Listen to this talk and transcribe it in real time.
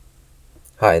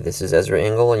Hi, this is Ezra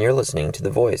Engel, and you're listening to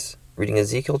The Voice, reading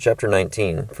Ezekiel chapter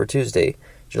 19 for Tuesday,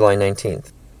 July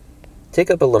 19th. Take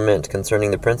up a lament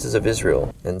concerning the princes of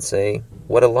Israel, and say,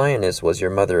 "What a lioness was your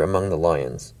mother among the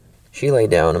lions! She lay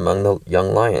down among the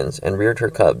young lions, and reared her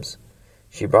cubs.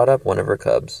 She brought up one of her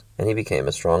cubs, and he became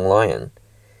a strong lion.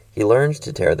 He learned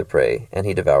to tear the prey, and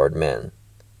he devoured men.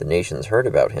 The nations heard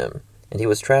about him, and he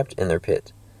was trapped in their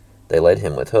pit. They led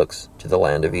him with hooks to the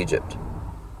land of Egypt.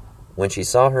 When she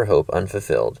saw her hope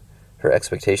unfulfilled, her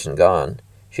expectation gone,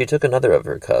 she took another of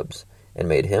her cubs, and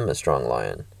made him a strong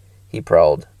lion. He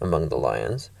prowled among the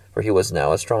lions, for he was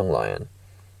now a strong lion.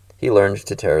 He learned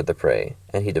to tear the prey,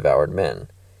 and he devoured men.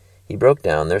 He broke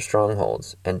down their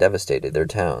strongholds, and devastated their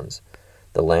towns.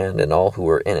 The land and all who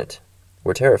were in it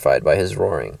were terrified by his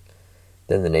roaring.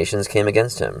 Then the nations came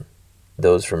against him,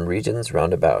 those from regions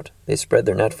round about. They spread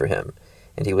their net for him,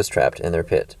 and he was trapped in their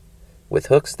pit. With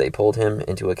hooks they pulled him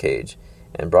into a cage,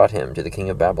 and brought him to the king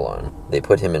of Babylon. They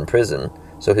put him in prison,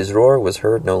 so his roar was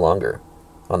heard no longer,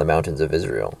 on the mountains of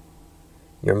Israel.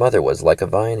 Your mother was like a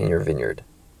vine in your vineyard.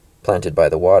 Planted by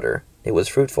the water, it was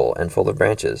fruitful and full of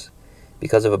branches,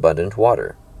 because of abundant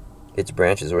water. Its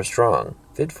branches were strong,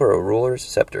 fit for a ruler's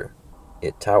scepter.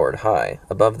 It towered high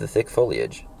above the thick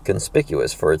foliage,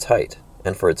 conspicuous for its height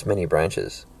and for its many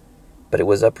branches. But it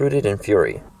was uprooted in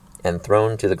fury, and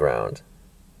thrown to the ground.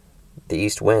 The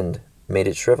east wind made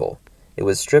it shrivel. It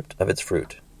was stripped of its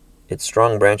fruit. Its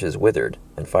strong branches withered,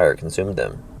 and fire consumed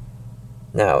them.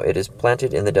 Now it is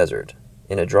planted in the desert,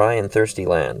 in a dry and thirsty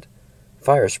land.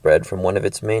 Fire spread from one of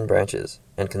its main branches,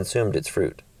 and consumed its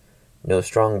fruit. No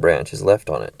strong branch is left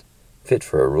on it, fit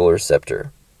for a ruler's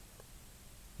scepter."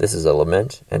 This is a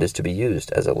lament, and is to be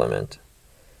used as a lament.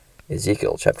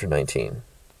 Ezekiel chapter 19.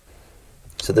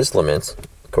 So this lament,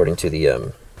 according to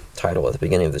the title at the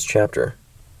beginning of this chapter,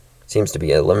 seems to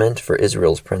be a lament for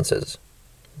Israel's princes,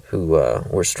 who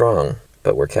were strong,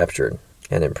 but were captured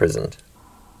and imprisoned.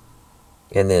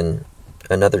 And then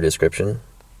another description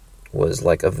was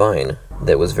like a vine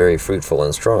that was very fruitful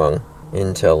and strong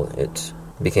until it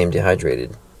became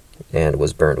dehydrated and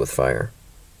was burned with fire.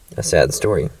 A sad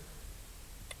story,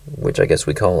 which I guess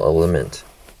we call a lament.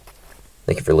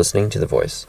 Thank you for listening to The Voice.